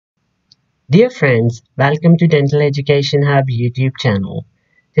Dear friends, welcome to Dental Education Hub YouTube channel.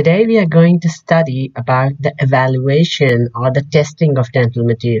 Today we are going to study about the evaluation or the testing of dental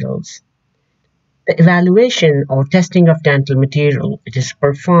materials. The evaluation or testing of dental material, it is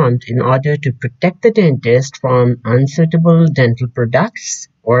performed in order to protect the dentist from unsuitable dental products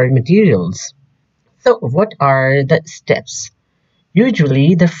or materials. So what are the steps?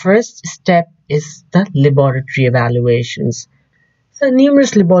 Usually the first step is the laboratory evaluations. So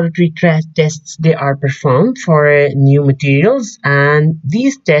numerous laboratory tests they are performed for new materials, and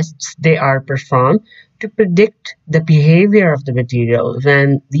these tests they are performed to predict the behavior of the material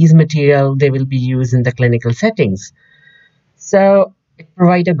when these material they will be used in the clinical settings. So it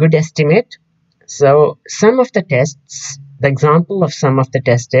provide a good estimate. So some of the tests, the example of some of the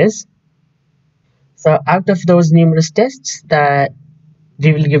tests is, so out of those numerous tests that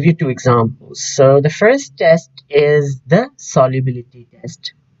we will give you two examples. So the first test is the solubility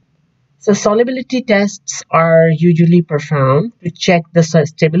test. So solubility tests are usually performed to check the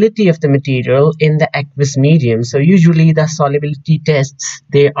stability of the material in the aqueous medium. So usually the solubility tests,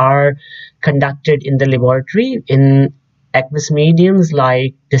 they are conducted in the laboratory in aqueous mediums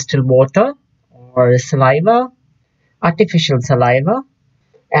like distilled water or saliva, artificial saliva.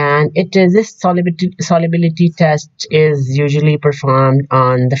 And this solubility test is usually performed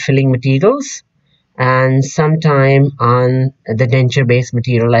on the filling materials and sometime on the denture based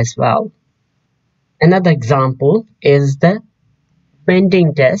material as well. Another example is the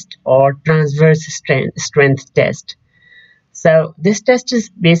bending test or transverse strength test. So this test is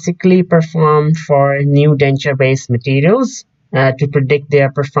basically performed for new denture based materials to predict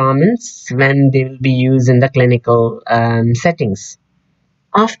their performance when they will be used in the clinical settings.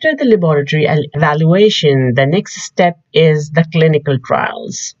 After the laboratory evaluation, the next step is the clinical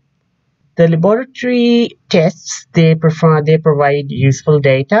trials. The laboratory tests, they provide useful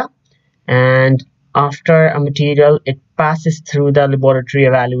data, and after a material it passes through the laboratory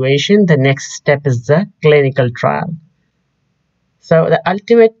evaluation, the next step is the clinical trial. So the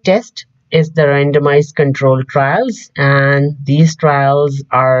ultimate test is the randomized control trials, and these trials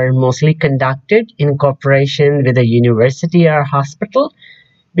are mostly conducted in cooperation with a university or hospital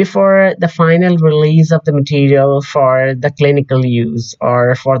before the final release of the material for the clinical use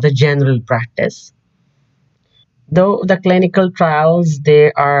or for the general practice. Though the clinical trials, they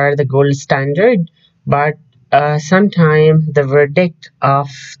are the gold standard, but sometimes the verdict of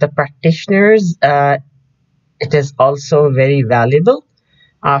the practitioners, it is also very valuable.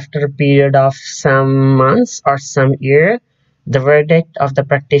 After a period of some months or some year, the verdict of the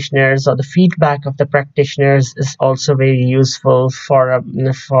practitioners or the feedback of the practitioners is also very useful for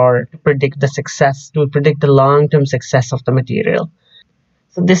to predict the long-term success of the material.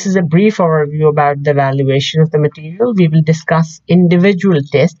 So this is a brief overview about the evaluation of the material. We will discuss individual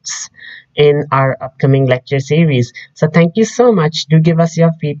tests in our upcoming lecture series. So thank you so much. Do give us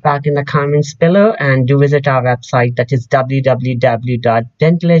your feedback in the comments below, and do visit our website, that is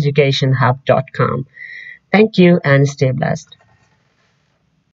www.dentaleducationhub.com. Thank you and stay blessed.